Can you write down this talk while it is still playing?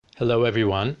Hello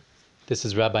everyone, this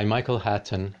is Rabbi Michael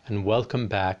Hatton and welcome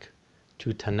back to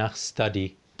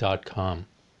TanakhStudy.com.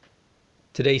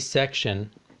 Today's section,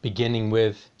 beginning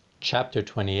with chapter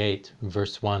 28,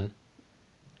 verse 1,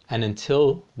 and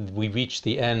until we reach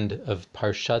the end of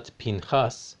Parshat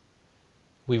Pinchas,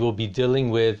 we will be dealing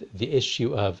with the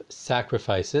issue of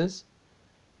sacrifices,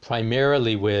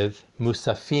 primarily with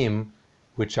musafim,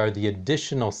 which are the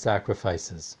additional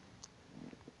sacrifices.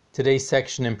 Today's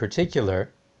section in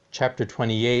particular, chapter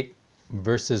 28,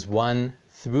 verses 1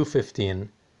 through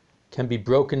 15, can be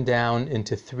broken down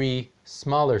into three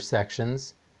smaller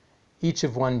sections. Each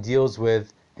of one deals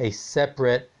with a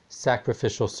separate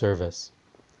sacrificial service.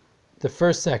 The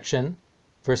first section,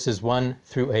 verses 1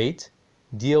 through 8,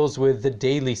 deals with the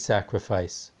daily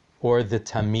sacrifice, or the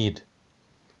tamid.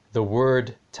 The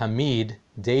word tamid,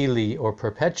 daily or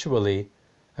perpetually,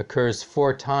 occurs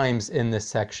 4 times in this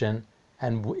section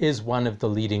and is one of the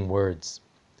leading words.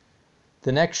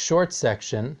 The next short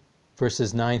section,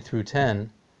 verses 9 through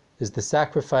 10, is the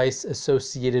sacrifice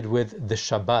associated with the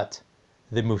Shabbat,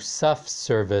 the Musaf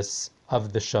service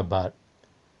of the Shabbat.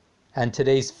 And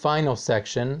today's final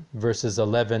section, verses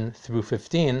 11 through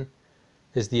 15,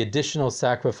 is the additional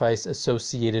sacrifice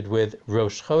associated with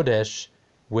Rosh Chodesh,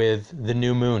 with the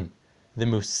new moon, the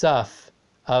Musaf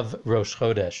of Rosh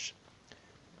Chodesh.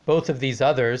 Both of these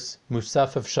others,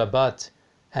 Musaf of Shabbat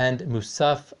and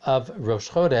Musaf of Rosh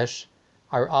Chodesh,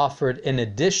 are offered in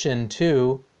addition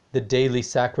to the daily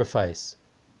sacrifice,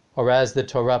 or as the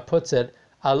Torah puts it,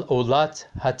 al olat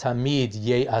hatamid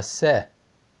ye'aseh.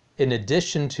 In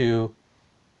addition to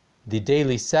the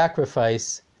daily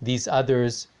sacrifice, these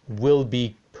others will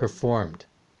be performed.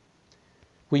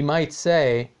 We might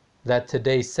say that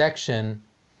today's section,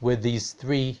 with these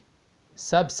 3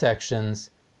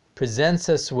 subsections, presents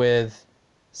us with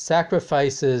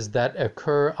sacrifices that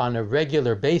occur on a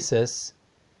regular basis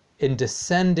in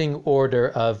descending order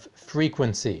of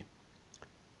frequency.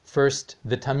 First,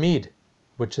 the Tamid,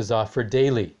 which is offered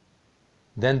daily.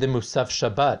 Then the Musaf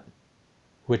Shabbat,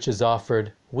 which is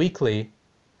offered weekly.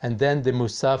 And then the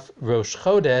Musaf Rosh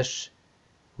Chodesh,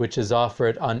 which is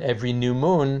offered on every new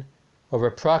moon, or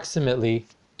approximately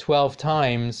 12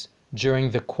 times during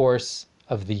the course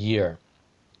of the year.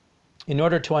 In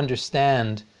order to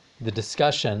understand the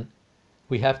discussion,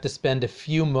 we have to spend a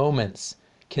few moments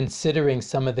considering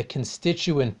some of the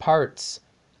constituent parts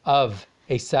of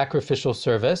a sacrificial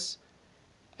service,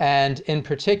 and in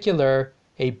particular,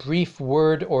 a brief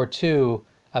word or two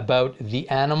about the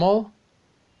animal,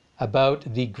 about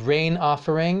the grain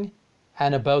offering,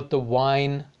 and about the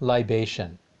wine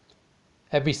libation.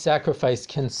 Every sacrifice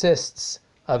consists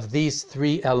of these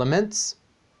 3 elements,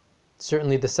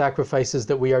 certainly the sacrifices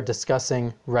that we are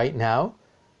discussing right now.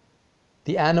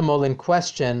 The animal in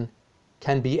question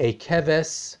can be a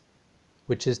keves,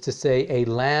 which is to say a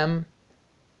lamb,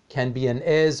 can be an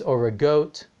ez or a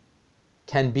goat,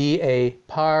 can be a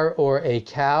par or a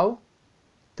cow.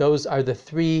 Those are the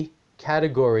 3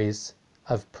 categories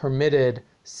of permitted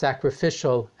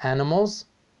sacrificial animals.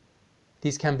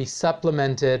 These can be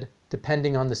supplemented,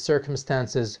 depending on the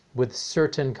circumstances, with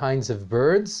certain kinds of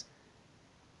birds,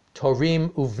 torim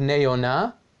uvnei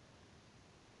ona,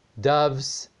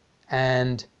 doves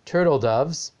and turtle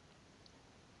doves.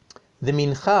 The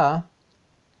mincha,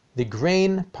 the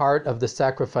grain part of the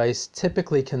sacrifice,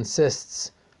 typically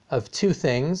consists of 2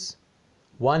 things.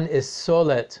 One is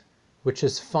solet, which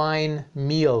is fine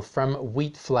meal from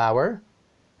wheat flour,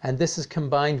 and this is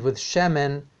combined with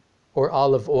shemen or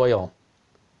olive oil.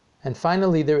 And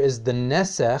finally, there is the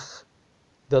nesech,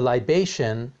 the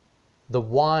libation, the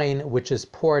wine which is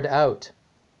poured out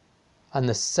on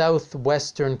the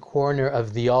southwestern corner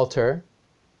of the altar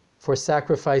for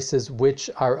sacrifices which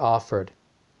are offered.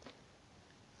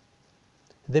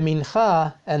 The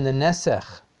mincha and the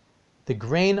nesech, the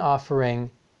grain offering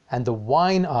and the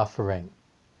wine offering,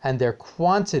 and their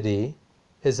quantity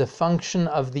is a function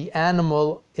of the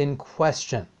animal in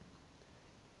question.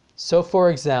 So,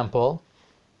 for example,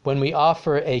 when we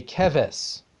offer a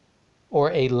keves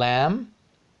or a lamb,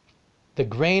 the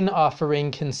grain offering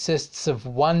consists of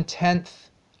 1/10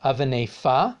 of an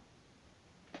ephah,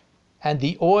 and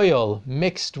the oil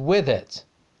mixed with it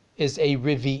is a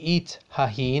revi'it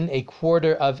hahin, a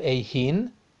quarter of a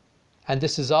hin, and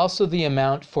this is also the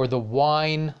amount for the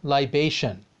wine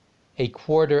libation, a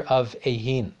quarter of a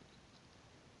hin.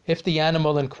 If the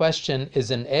animal in question is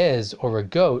an ez or a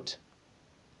goat,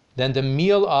 then the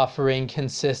meal offering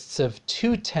consists of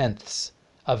 2/10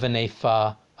 of an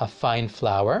ephah of fine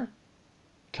flour,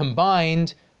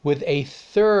 combined with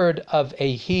 1/3 of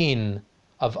a hin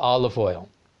of olive oil.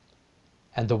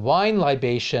 And the wine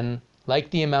libation, like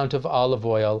the amount of olive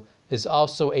oil, is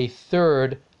also a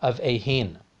third of a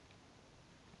hin.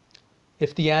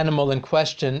 If the animal in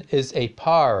question is a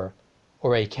par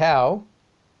or a cow,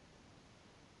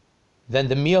 then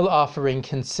the meal offering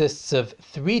consists of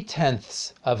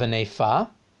 3/10 of an ephah,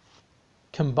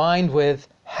 combined with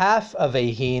half of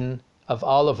a hin of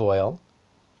olive oil,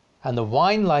 and the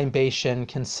wine libation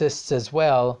consists as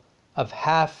well of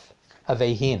half of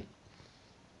a hin.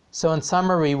 So in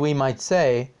summary, we might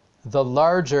say, the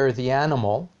larger the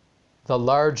animal, the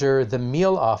larger the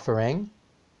meal offering,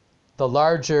 the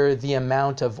larger the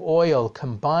amount of oil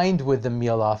combined with the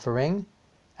meal offering,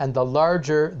 and the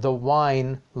larger the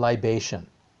wine libation.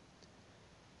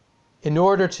 In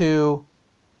order to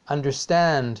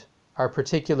understand our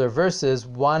particular verses,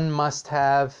 one must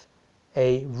have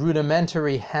a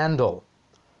rudimentary handle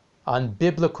on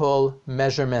biblical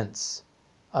measurements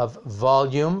of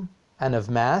volume and of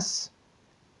mass,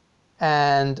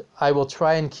 and I will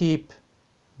try and keep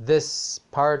this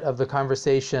part of the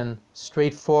conversation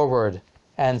straightforward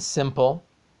and simple.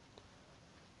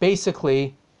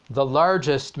 Basically, the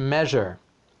largest measure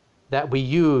that we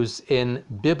use in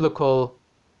biblical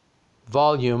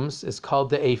volumes is called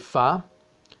the ephah,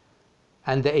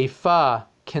 and the ephah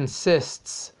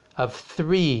consists of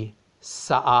 3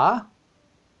 sa'ah.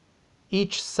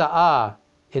 Each sa'ah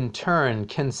in turn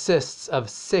consists of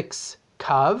 6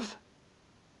 kav.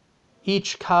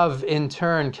 Each kav in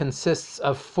turn consists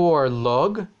of 4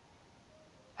 log,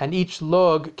 and each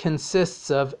log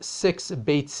consists of 6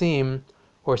 beitzim,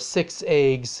 or 6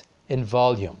 eggs in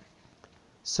volume.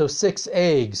 So 6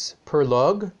 eggs per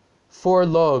log, 4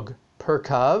 log per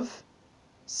kav,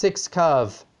 6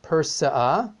 kav per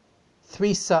sa'ah,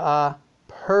 3 sa'ah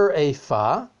per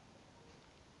ephah.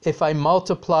 If I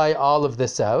multiply all of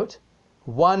this out,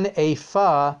 1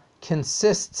 ephah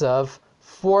consists of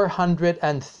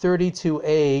 432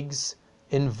 eggs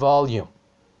in volume.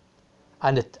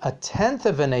 And a tenth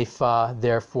of an ephah,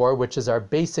 therefore, which is our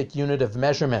basic unit of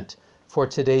measurement for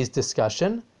today's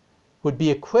discussion, would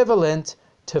be equivalent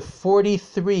to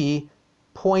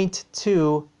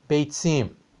 43.2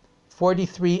 beitzim.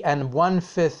 43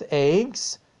 1/5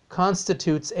 eggs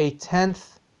constitutes a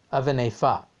tenth of an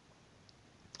ephah.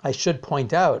 I should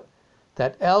point out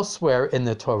that elsewhere in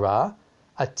the Torah,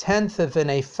 a tenth of an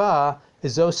ephah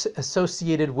is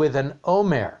associated with an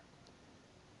omer.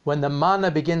 When the manna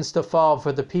begins to fall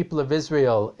for the people of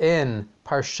Israel in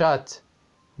Parshat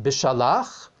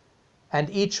Bishalach, and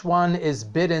each one is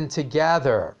bidden to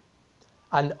gather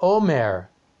an omer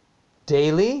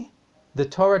daily, the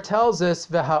Torah tells us,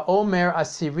 Veha omer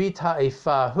asirit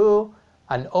ha'efahu,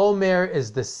 an omer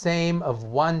is the same of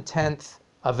 1/10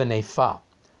 of an ephah.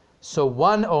 So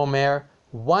 1 omer,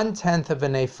 1/10 of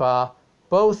an ephah,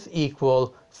 both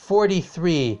equal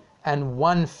 43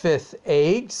 1/5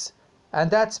 eggs, and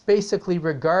that's basically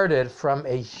regarded from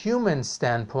a human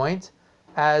standpoint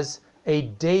as a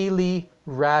daily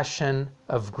ration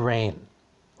of grain,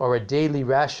 or a daily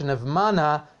ration of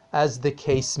manna, as the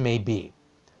case may be.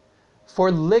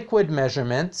 For liquid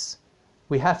measurements,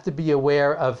 we have to be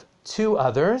aware of 2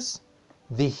 others,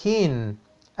 the hin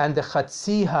and the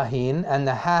chatzi hahin and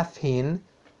the half hin.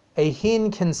 A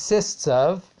hin consists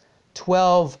of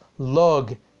 12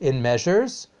 log in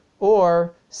measures,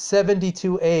 or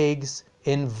 72 eggs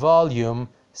in volume,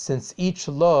 since each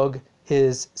log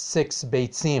is 6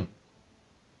 beitzim.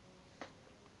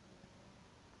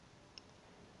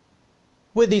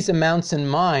 With these amounts in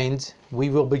mind, we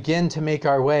will begin to make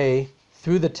our way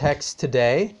through the text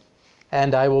today,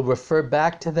 and I will refer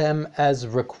back to them as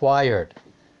required.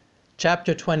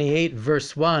 Chapter 28,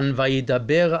 verse 1,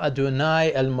 Vayidaber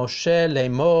Adonai el Moshe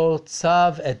lemor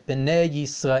tzav et bnei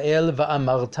Yisrael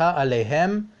va'amarta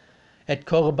alehem et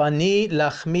korbani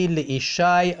lachmi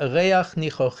leishai reach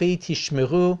nichochi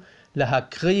tishmeru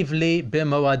lahakriv li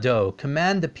b'moado.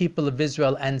 Command the people of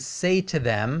Israel and say to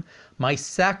them, my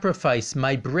sacrifice,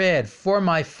 my bread for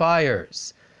my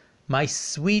fires, my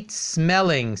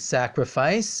sweet-smelling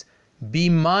sacrifice, be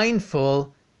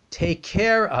mindful, take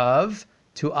care of,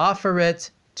 to offer it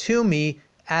to me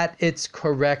at its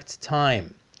correct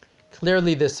time.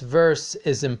 Clearly, this verse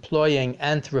is employing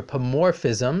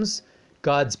anthropomorphisms: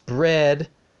 God's bread,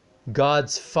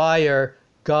 God's fire,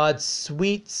 God's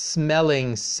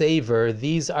sweet-smelling savor.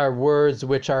 These are words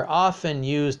which are often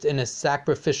used in a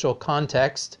sacrificial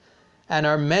context and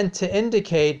are meant to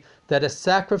indicate that a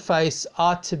sacrifice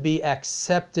ought to be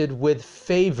accepted with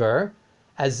favor,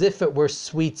 as if it were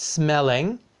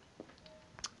sweet-smelling.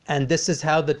 And this is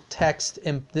how the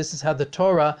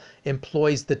Torah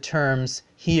employs the terms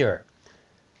here.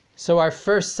 So our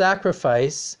first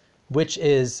sacrifice, which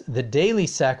is the daily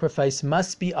sacrifice,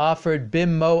 must be offered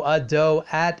b'mo'ado,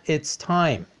 at its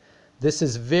time. This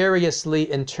is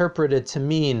variously interpreted to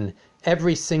mean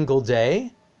every single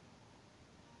day.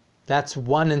 That's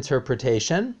one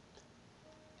interpretation.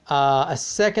 A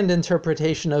second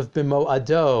interpretation of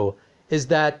B'mo'ado is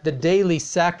that the daily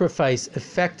sacrifice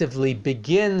effectively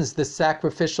begins the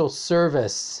sacrificial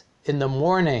service in the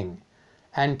morning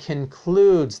and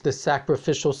concludes the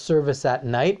sacrificial service at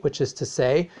night, which is to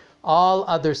say, all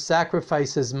other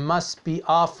sacrifices must be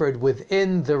offered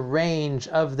within the range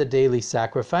of the daily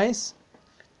sacrifice.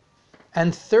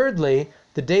 And thirdly,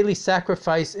 the daily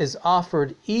sacrifice is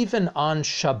offered even on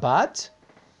Shabbat,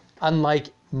 unlike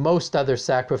most other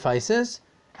sacrifices,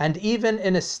 and even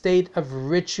in a state of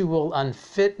ritual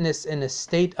unfitness, in a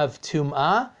state of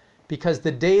tum'ah, because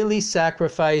the daily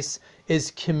sacrifice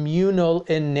is communal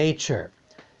in nature.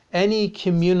 Any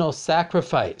communal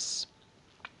sacrifice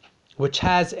which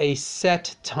has a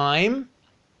set time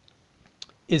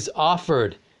is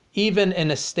offered even in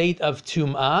a state of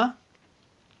tum'ah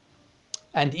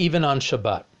and even on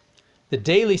Shabbat. The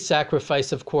daily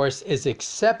sacrifice, of course, is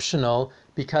exceptional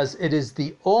because it is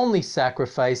the only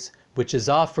sacrifice which is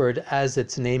offered, as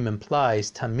its name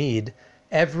implies, tamid,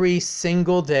 every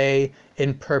single day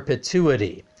in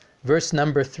perpetuity. Verse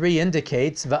number 3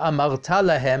 indicates, Va'amarta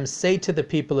lahem, say to the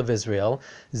people of Israel,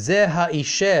 Zeh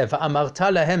ha'isher,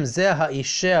 Va'amarta lahem, Zeh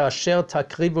ha'isher asher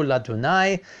takrivu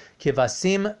ladunai,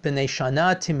 kivasim b'nei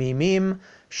shana timimim,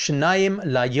 shnayim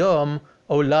layom,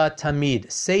 ola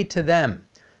tamid. Say to them,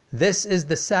 this is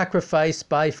the sacrifice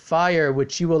by fire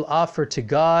which you will offer to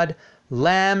God,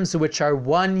 lambs which are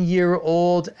 1 year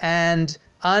old and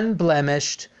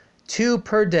unblemished, 2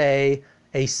 per day,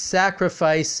 a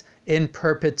sacrifice in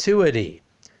perpetuity.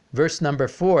 Verse number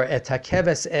 4, Et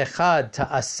hakeves echad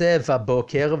ta'aseh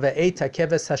v'boker ve'et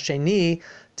hakeves hasheni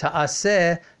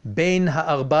ta'aseh bein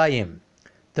ha'arbayim.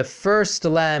 The first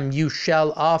lamb you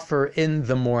shall offer in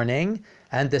the morning,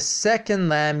 and the second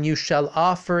lamb you shall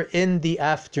offer in the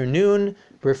afternoon,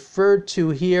 referred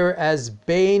to here as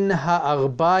bein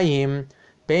ha'arbayim,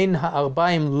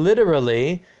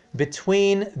 literally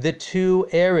between the two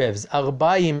Erevs.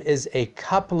 Arbayim is a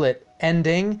couplet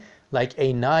ending, like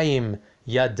einayim,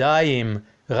 yadayim,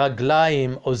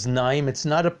 raglayim, oznaim. It's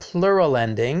not a plural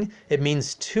ending. It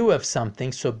means two of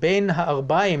something. So bein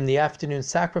ha'arbayim, the afternoon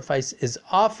sacrifice, is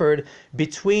offered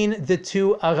between the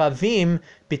two aravim,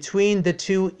 between the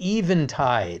two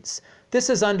eventides. This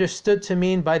is understood to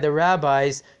mean by the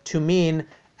rabbis to mean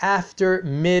after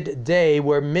midday,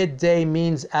 where midday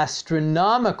means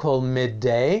astronomical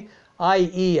midday,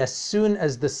 i.e. as soon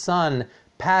as the sun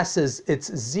passes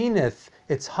its zenith,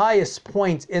 its highest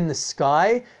point in the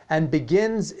sky, and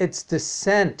begins its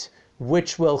descent,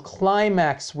 which will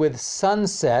climax with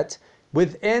sunset.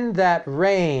 Within that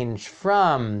range,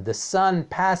 from the sun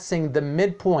passing the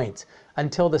midpoint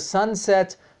until the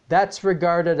sunset, that's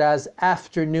regarded as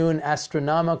afternoon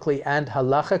astronomically and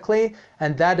halachically,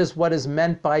 and that is what is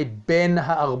meant by ben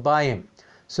ha'arbayim.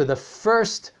 So the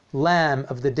first lamb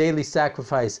of the daily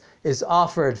sacrifice is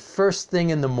offered first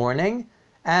thing in the morning,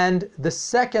 and the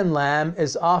second lamb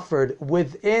is offered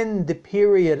within the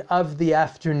period of the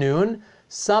afternoon,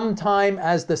 sometime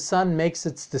as the sun makes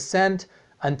its descent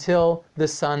until the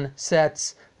sun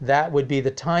sets. That would be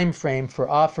the time frame for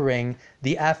offering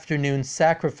the afternoon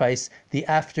sacrifice, the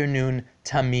afternoon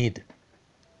tamid.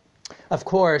 Of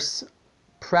course,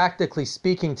 practically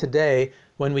speaking today,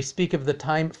 when we speak of the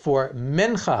time for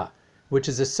mincha, which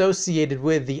is associated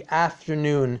with the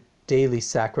afternoon daily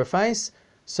sacrifice,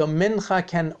 so mincha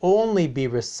can only be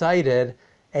recited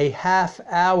a half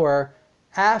hour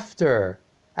after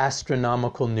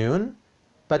astronomical noon,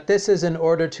 but this is in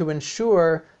order to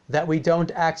ensure that we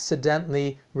don't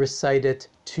accidentally recite it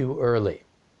too early.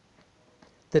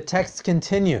 The text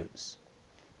continues,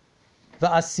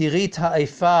 Va'asirit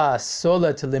ha'efa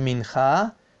solat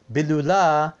lemincha,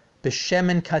 bilula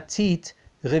b'shemen katit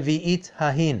revi'it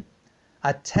hahin.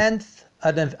 A tenth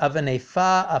of an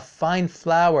ephah of fine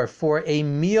flour for a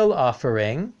meal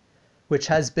offering, which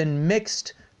has been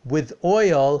mixed with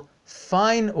oil,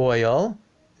 fine oil,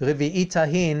 revi'it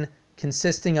hahin,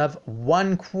 consisting of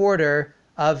 1/4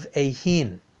 of a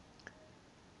hin.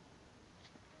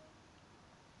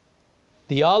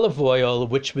 The olive oil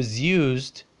which was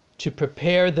used to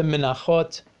prepare the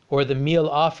menachot, or the meal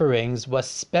offerings, was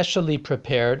specially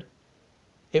prepared.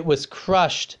 It was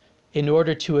crushed in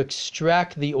order to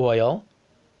extract the oil.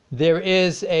 There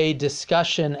is a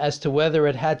discussion as to whether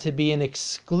it had to be an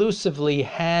exclusively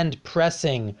hand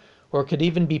pressing or could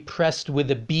even be pressed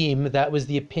with a beam. That was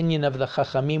the opinion of the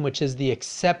Chachamim, which is the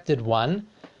accepted one.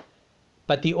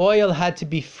 But the oil had to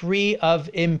be free of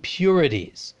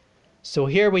impurities. So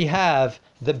here we have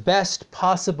the best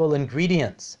possible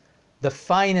ingredients. the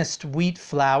finest wheat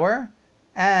flour,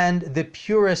 and the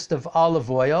purest of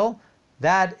olive oil.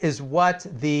 That is what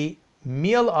the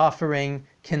meal offering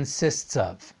consists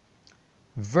of.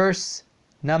 Verse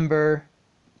number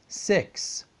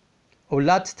 6.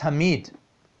 Olat tamid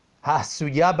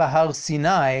ha'asuya bahar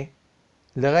Sinai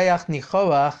l'reach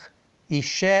nichoach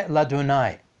ishe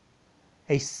ladonai.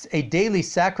 A daily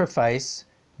sacrifice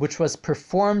which was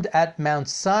performed at Mount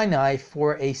Sinai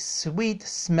for a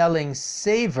sweet-smelling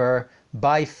savor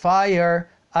by fire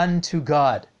unto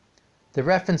God. The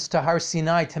reference to Har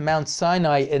Sinai, to Mount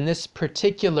Sinai, in this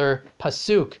particular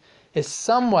pasuk is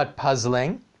somewhat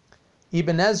puzzling.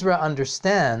 Ibn Ezra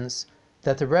understands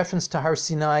that the reference to Har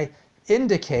Sinai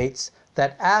indicates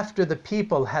that after the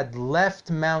people had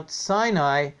left Mount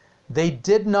Sinai, they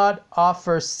did not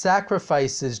offer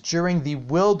sacrifices during the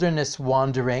wilderness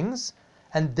wanderings,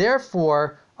 and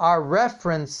therefore our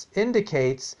reference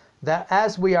indicates that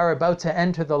as we are about to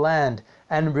enter the land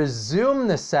and resume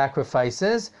the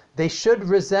sacrifices, they should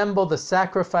resemble the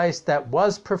sacrifice that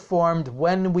was performed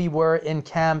when we were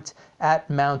encamped at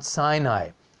Mount Sinai.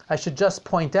 I should just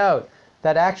point out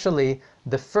that actually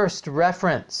the first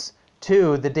reference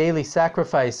to the daily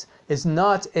sacrifice is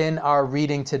not in our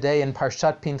reading today in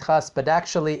Parshat Pinchas, but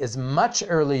actually is much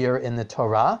earlier in the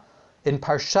Torah, in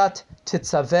Parshat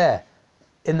Tetzaveh,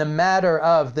 in the matter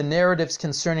of the narratives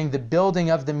concerning the building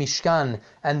of the Mishkan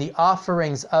and the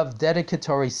offerings of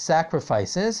dedicatory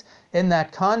sacrifices. In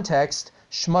that context,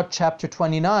 Shemot chapter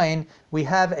 29, we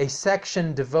have a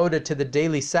section devoted to the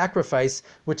daily sacrifice,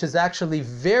 which is actually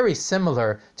very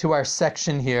similar to our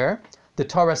section here. The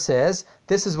Torah says,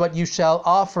 this is what you shall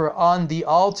offer on the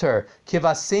altar,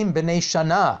 kivasim b'nei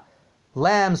shana,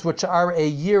 lambs which are a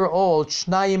year old,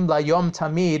 shnayim layom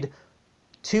tamid,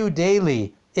 2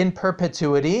 daily, in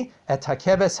perpetuity, et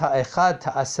hakeves ha'echad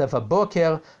ta'aseh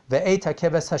v'boker, ve'et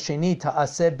hakeves ha'sheni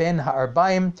ta'aseh ben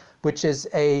ha'arbaim, which is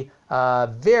a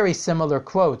very similar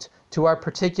quote to our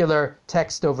particular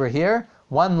text over here.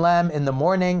 1 lamb in the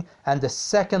morning and the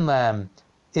 2nd lamb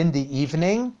in the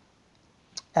evening.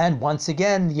 And once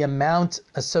again, the amount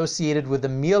associated with the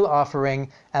meal offering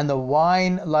and the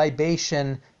wine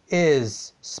libation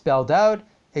is spelled out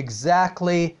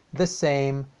exactly the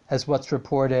same as what's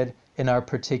reported in our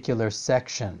particular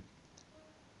section.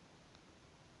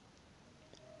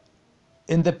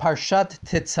 In the Parshat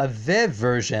Tetzaveh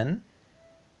version,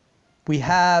 we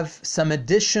have some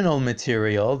additional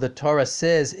material. The Torah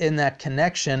says in that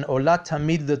connection, Olat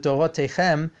tamid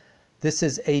l'dorotechem, this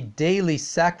is a daily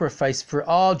sacrifice for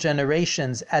all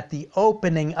generations at the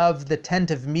opening of the tent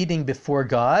of meeting before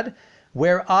God,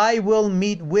 where I will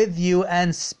meet with you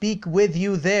and speak with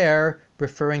you there,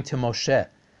 referring to Moshe.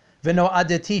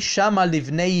 V'no'adeti shama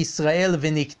livnei Yisrael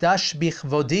v'nikdash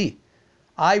bichvodi.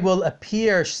 I will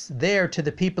appear there to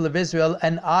the people of Israel,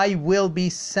 and I will be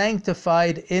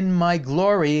sanctified in my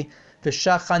glory.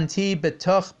 V'shachanti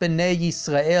betoch b'nei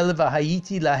Yisrael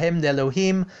v'hayiti lahem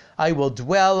Elohim. I will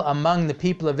dwell among the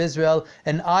people of Israel,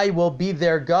 and I will be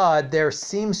their God. There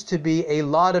seems to be a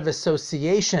lot of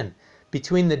association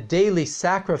between the daily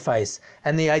sacrifice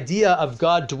and the idea of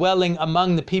God dwelling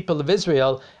among the people of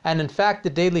Israel. And in fact, the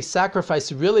daily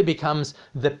sacrifice really becomes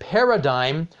the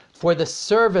paradigm for the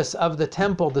service of the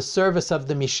temple, the service of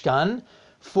the Mishkan.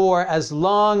 For as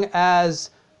long as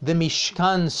the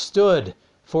Mishkan stood,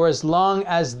 for as long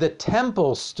as the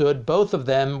temple stood, both of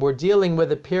them were dealing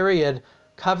with a period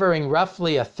covering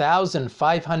roughly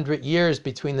 1,500 years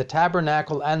between the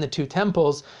tabernacle and the 2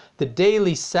 temples. The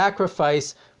daily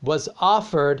sacrifice was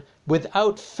offered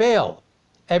without fail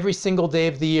every single day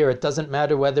of the year. It doesn't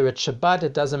matter whether it's Shabbat,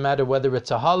 it doesn't matter whether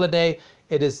it's a holiday.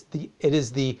 It is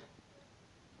the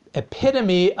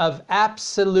epitome of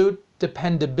absolute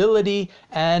dependability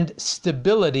and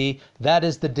stability. That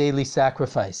is the daily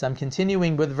sacrifice. I'm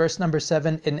continuing with verse number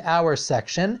 7 in our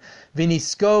section.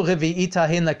 V'nisko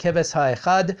revi'itahin lakeves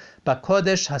ha'echad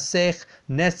ba'kodesh hasech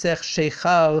nesech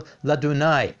sheichal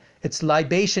ladunai. Its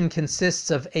libation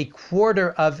consists of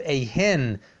 1/4 of a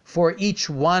hin for each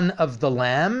one of the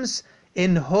lambs.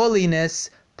 In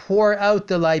holiness, pour out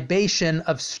the libation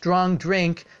of strong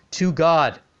drink to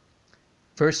God.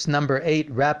 Verse number 8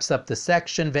 wraps up the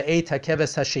section. Ve'et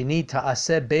hakeves hasheni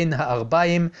ta'aseh ben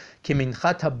ha'arbaim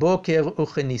kiminchat haboker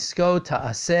uchenisko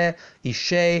ta'aseh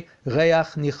ishe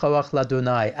reach nichoach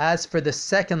ladonai. As for the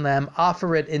 2nd lamb,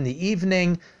 offer it in the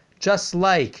evening, just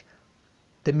like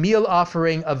the meal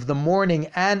offering of the morning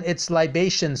and its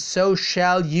libation, so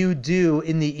shall you do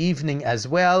in the evening as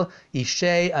well.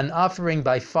 Ishe, an offering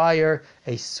by fire,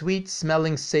 a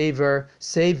sweet-smelling savor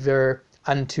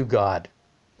unto God.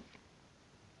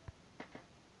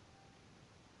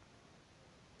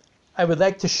 I would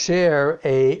like to share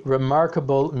a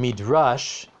remarkable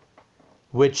midrash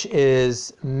which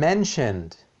is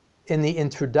mentioned in the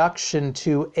introduction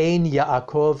to Ein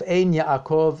Yaakov. Ein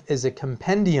Yaakov is a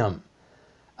compendium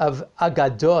of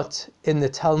Agadot in the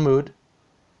Talmud.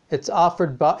 It's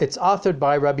authored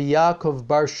by Rabbi Yaakov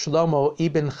Bar Shlomo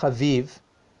Ibn Chaviv,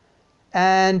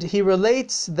 and he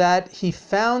relates that he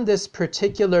found this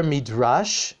particular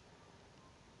midrash,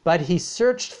 but he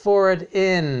searched for it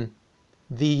in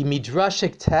the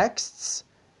midrashic texts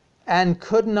and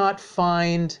could not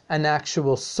find an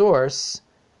actual source.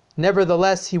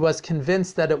 Nevertheless, he was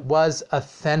convinced that it was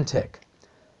authentic.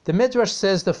 The midrash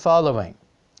says the following.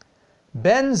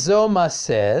 Ben Zoma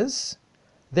says,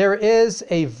 there is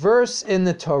a verse in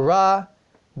the Torah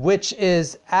which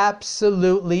is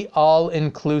absolutely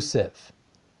all-inclusive.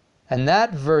 And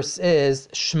that verse is,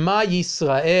 Shema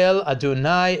Yisrael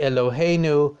Adonai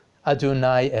Eloheinu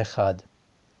Adonai Echad.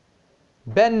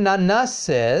 Ben Nanas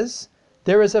says,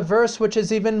 there is a verse which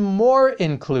is even more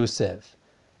inclusive.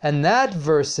 And that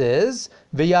verse is,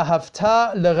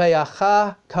 V'yahavta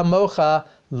l'reacha kamocha,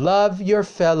 love your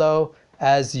fellow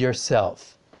as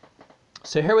yourself.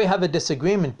 So here we have a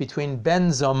disagreement between Ben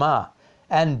Zoma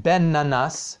and Ben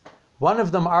Nanas. One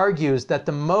of them argues that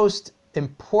the most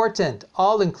important,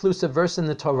 all-inclusive verse in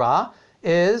the Torah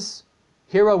is,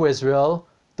 Hear, O Israel,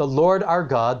 the Lord our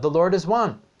God, the Lord is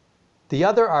one. The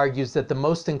other argues that the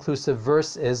most inclusive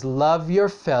verse is, love your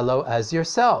fellow as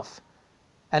yourself.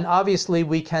 And obviously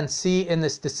we can see in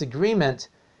this disagreement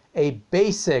a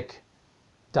basic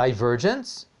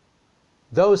divergence.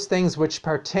 Those things which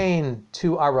pertain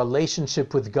to our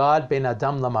relationship with God, Ben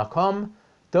Adam Lamakom,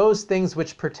 those things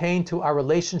which pertain to our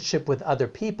relationship with other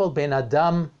people, Ben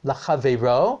Adam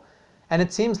Lachavero. And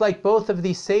it seems like both of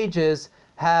these sages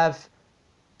have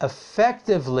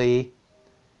effectively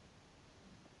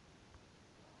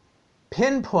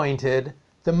pinpointed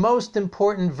the most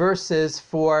important verses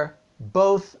for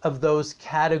both of those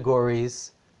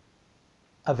categories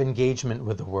of engagement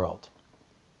with the world.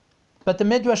 But the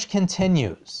Midrash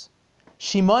continues.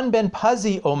 Shimon ben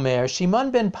Pazi Omer,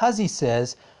 Shimon ben Pazi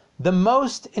says, the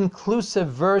most inclusive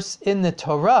verse in the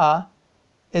Torah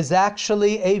is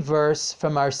actually a verse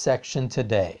from our section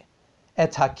today.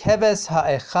 Et hakeves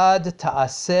ha'echad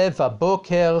ta'aseh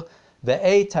v'boker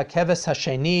ve'et hakeves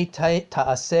ha'sheni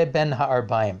ta'aseh ben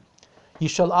ha'arbaim. You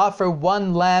shall offer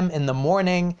one lamb in the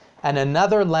morning and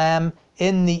another lamb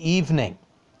in the evening.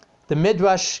 The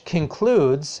Midrash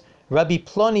concludes, Rabbi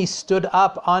Ploni stood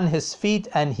up on his feet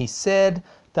and he said,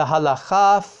 the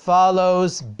halacha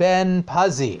follows Ben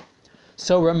Pazi.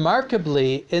 So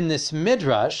remarkably, in this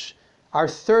Midrash, our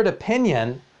third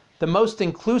opinion, the most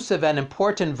inclusive and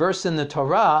important verse in the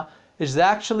Torah, is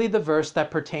actually the verse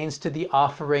that pertains to the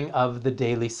offering of the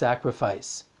daily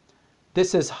sacrifice.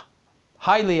 This is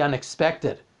highly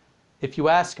unexpected. If you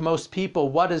ask most people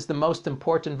what is the most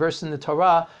important verse in the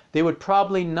Torah, they would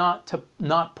probably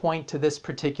not point to this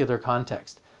particular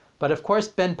context. But of course,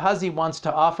 Ben Pazi wants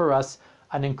to offer us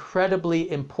an incredibly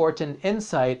important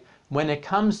insight when it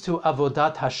comes to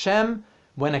Avodat Hashem,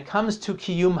 when it comes to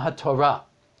Kiyum HaTorah.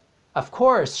 Of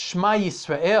course, Shema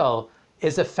Yisrael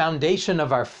is a foundation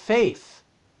of our faith,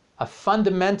 a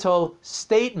fundamental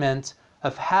statement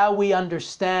of how we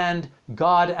understand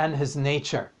God and His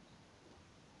nature.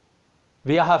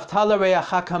 V'yahavta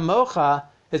l'reacha kamocha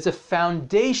is a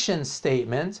foundation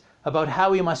statement about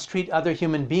how we must treat other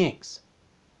human beings.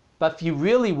 But if you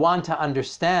really want to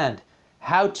understand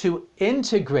how to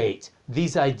integrate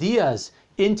these ideas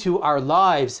into our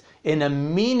lives in a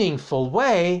meaningful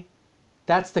way,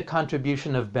 that's the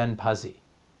contribution of Ben Pazi.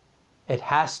 It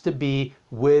has to be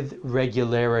with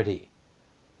regularity.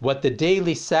 What the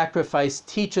daily sacrifice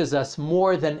teaches us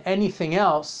more than anything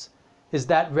else is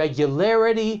that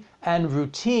regularity and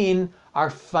routine are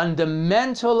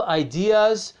fundamental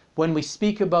ideas when we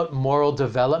speak about moral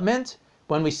development,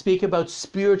 when we speak about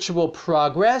spiritual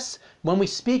progress, when we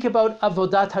speak about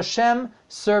Avodat Hashem,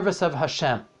 service of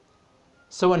Hashem.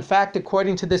 So in fact,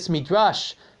 according to this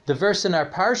Midrash, the verse in our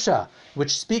Parsha,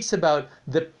 which speaks about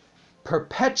the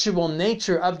perpetual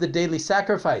nature of the daily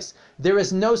sacrifice, there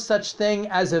is no such thing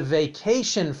as a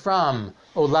vacation from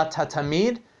Olat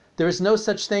HaTamid. There is no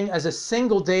such thing as a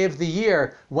single day of the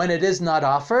year when it is not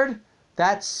offered.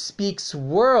 That speaks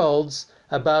worlds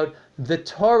about the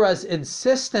Torah's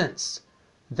insistence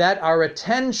that our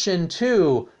attention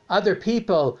to other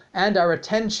people and our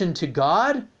attention to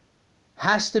God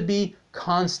has to be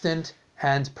constant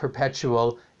and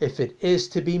perpetual if it is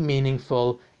to be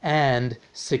meaningful and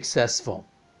successful.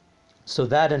 So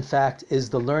that, in fact, is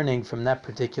the learning from that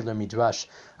particular midrash.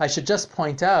 I should just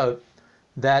point out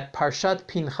that Parshat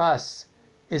Pinchas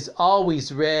is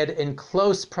always read in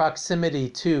close proximity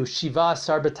to Shiva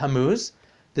Asar B'Tammuz,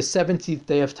 the 17th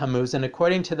day of Tammuz. And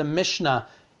according to the Mishnah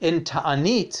in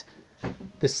Ta'anit,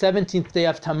 the 17th day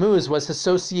of Tammuz was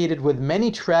associated with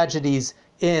many tragedies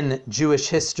in Jewish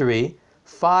history.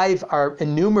 5 are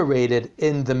enumerated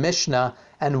in the Mishnah,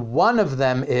 and one of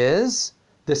them is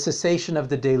the cessation of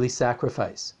the daily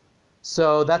sacrifice.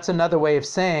 So that's another way of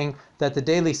saying that the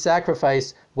daily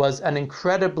sacrifice was an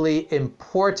incredibly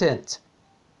important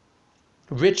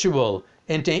ritual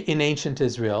in ancient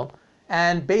Israel,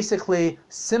 and basically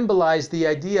symbolized the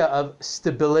idea of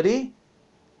stability.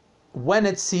 When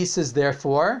it ceases,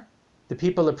 therefore, the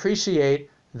people appreciate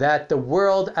that the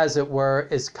world, as it were,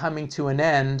 is coming to an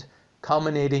end,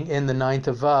 culminating in the 9th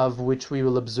of Av, which we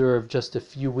will observe just a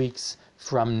few weeks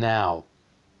from now.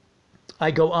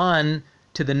 I go on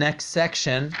to the next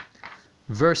section,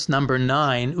 verse number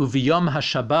 9. Uviyom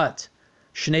HaShabbat,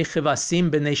 Shnei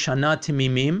Chivasim b'nei Shana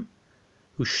Timimim,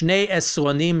 Ushnei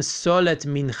Esronim Solet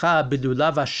Mincha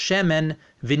B'lulav HaShemen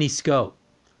V'nisko.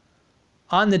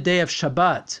 On the day of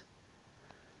Shabbat,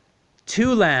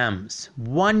 2 lambs,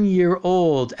 1 year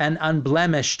old and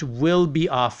unblemished, will be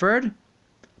offered,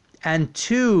 and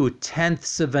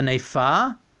 2/10 of an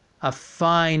ephah, a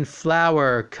fine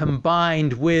flour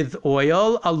combined with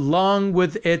oil, along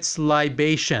with its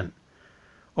libation.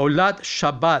 Olat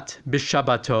Shabbat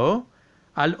b'Shabbato,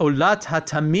 al olat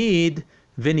hatamid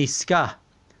v'niska.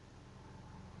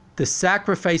 The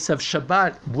sacrifice of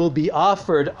Shabbat will be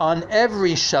offered on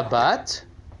every Shabbat,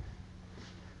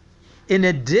 in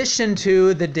addition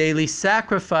to the daily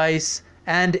sacrifice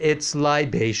and its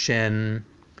libation.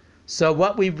 So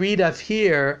what we read of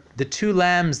here, the 2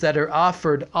 lambs that are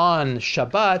offered on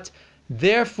Shabbat,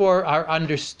 therefore are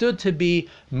understood to be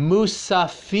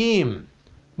musafim.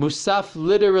 Musaf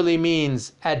literally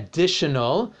means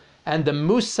additional, and the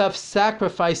musaf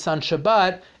sacrifice on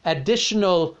Shabbat,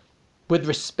 additional with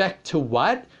respect to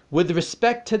what? With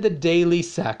respect to the daily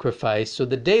sacrifice. So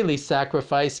the daily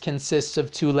sacrifice consists of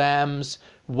 2 lambs,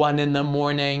 1 in the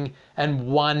morning and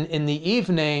 1 in the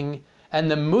evening.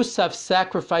 And the Musaf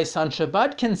sacrifice on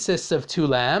Shabbat consists of 2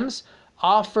 lambs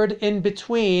offered in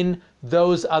between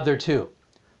those other 2.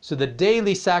 So the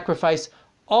daily sacrifice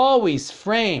always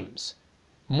frames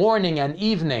morning and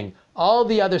evening all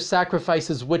the other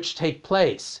sacrifices which take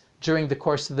place during the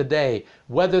course of the day,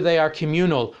 whether they are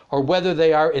communal or whether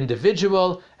they are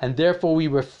individual, and therefore we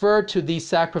refer to these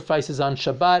sacrifices on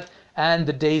Shabbat and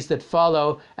the days that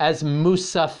follow as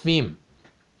Musafim.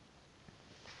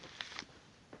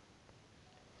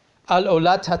 Al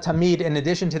olat hatamid, in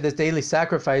addition to this daily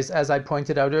sacrifice, as I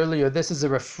pointed out earlier, this is a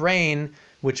refrain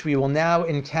which we will now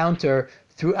encounter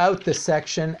throughout the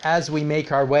section as we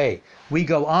make our way. We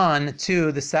go on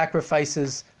to the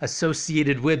sacrifices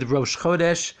associated with Rosh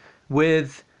Chodesh,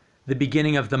 with the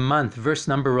beginning of the month, verse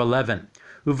number 11.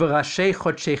 Uverashei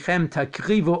chodshechem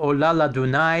takrivu ola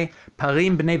ladunai,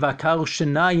 parim bnei vakar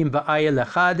shenayim ba'ayel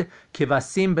echad,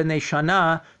 kevasim bnei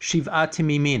shana shiv'a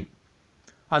timimin.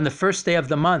 On the first day of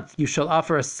the month, you shall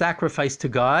offer a sacrifice to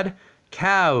God,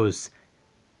 cows,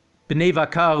 bnei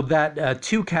vakar, that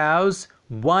 2 cows,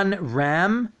 1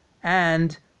 ram,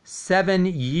 and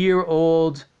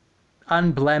 7-year-old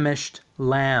unblemished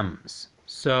lambs.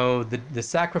 So the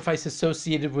sacrifice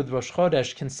associated with Rosh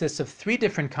Chodesh consists of 3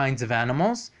 different kinds of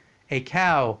animals: a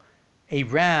cow, a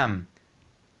ram,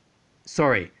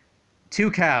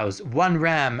 2 cows, 1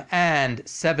 ram, and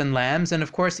 7 lambs. And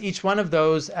of course, each one of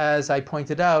those, as I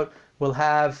pointed out, will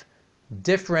have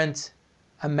different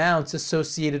amounts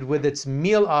associated with its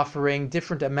meal offering,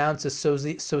 different amounts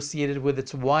associated with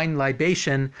its wine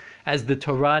libation, as the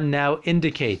Torah now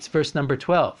indicates. Verse number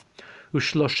 12.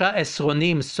 Ushlosha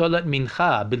esronim solat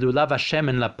mincha bilulav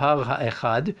hashemen lapar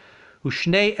ha'echad,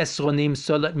 ushnei esronim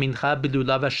solat mincha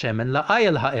bilulav hashemen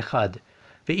la'ayel ha'echad,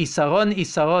 ve'isaron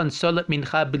isaron solat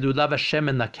mincha bilulav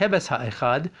hashemen lakeves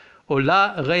ha'echad,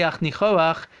 ola reach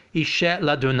nichoach ishe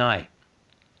ladonai.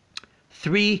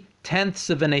 3/10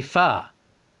 of an ephah,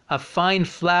 a fine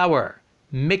flour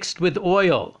mixed with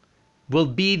oil, will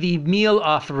be the meal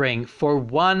offering for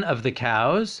 1 of the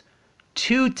cows.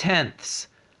 2/10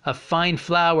 of fine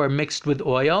flour mixed with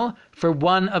oil for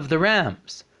 1 of the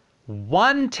rams.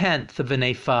 1/10 of an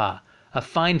ephah, a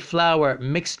fine flour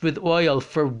mixed with oil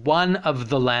for 1 of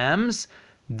the lambs.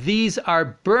 These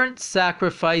are burnt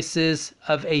sacrifices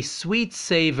of a sweet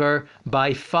savor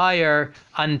by fire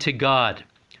unto God.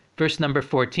 Verse number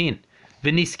 14.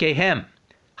 V'niskehem,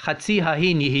 chatzi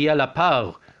hahin yihiyah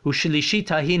lapar, u'shlishit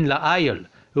hahin la'ayil,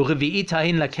 u'revi'it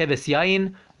hahin lakeves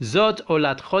yain, zot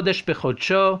olat chodesh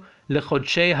bechodsho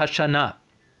lechodshei hashana.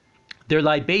 Their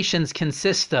libations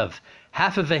consist of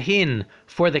half of a hin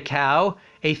for the cow,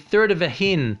 a third of a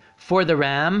hin for the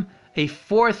ram, a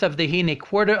fourth of the hin, a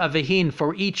quarter of a hin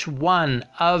for each one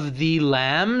of the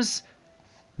lambs.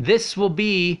 This will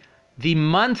be the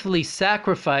monthly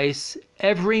sacrifice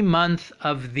every month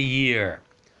of the year.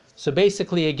 So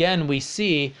basically, again, we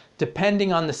see,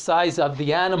 depending on the size of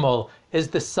the animal, is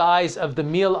the size of the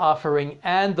meal offering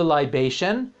and the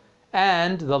libation,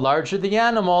 and the larger the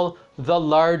animal, the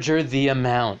larger the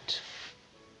amount.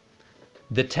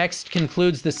 The text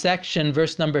concludes the section,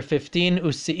 verse number 15,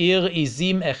 Useir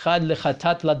izim echad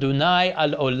lechatat ladunai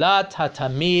al olat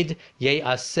hatamid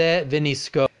ye'aseh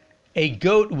v'nisko. A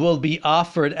goat will be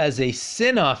offered as a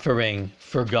sin offering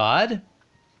for God.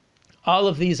 All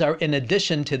of these are in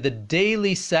addition to the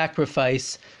daily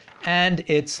sacrifice and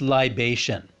its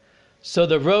libation. So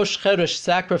the Rosh Chodesh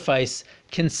sacrifice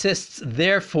consists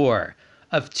therefore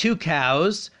of 2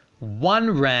 cows,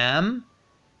 1 ram,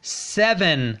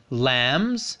 7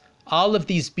 lambs, all of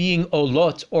these being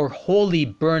olot or holy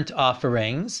burnt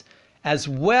offerings, as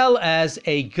well as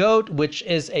a goat which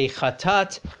is a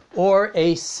chatat or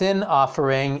a sin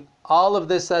offering. All of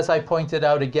this, as I pointed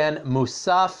out again,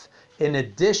 musaf, in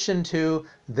addition to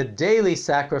the daily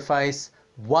sacrifice,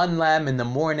 1 lamb in the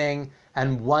morning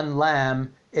and 1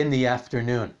 lamb in the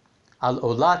afternoon. Al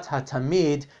olat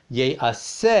hatamid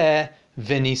ye'aseh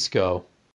v'nisko.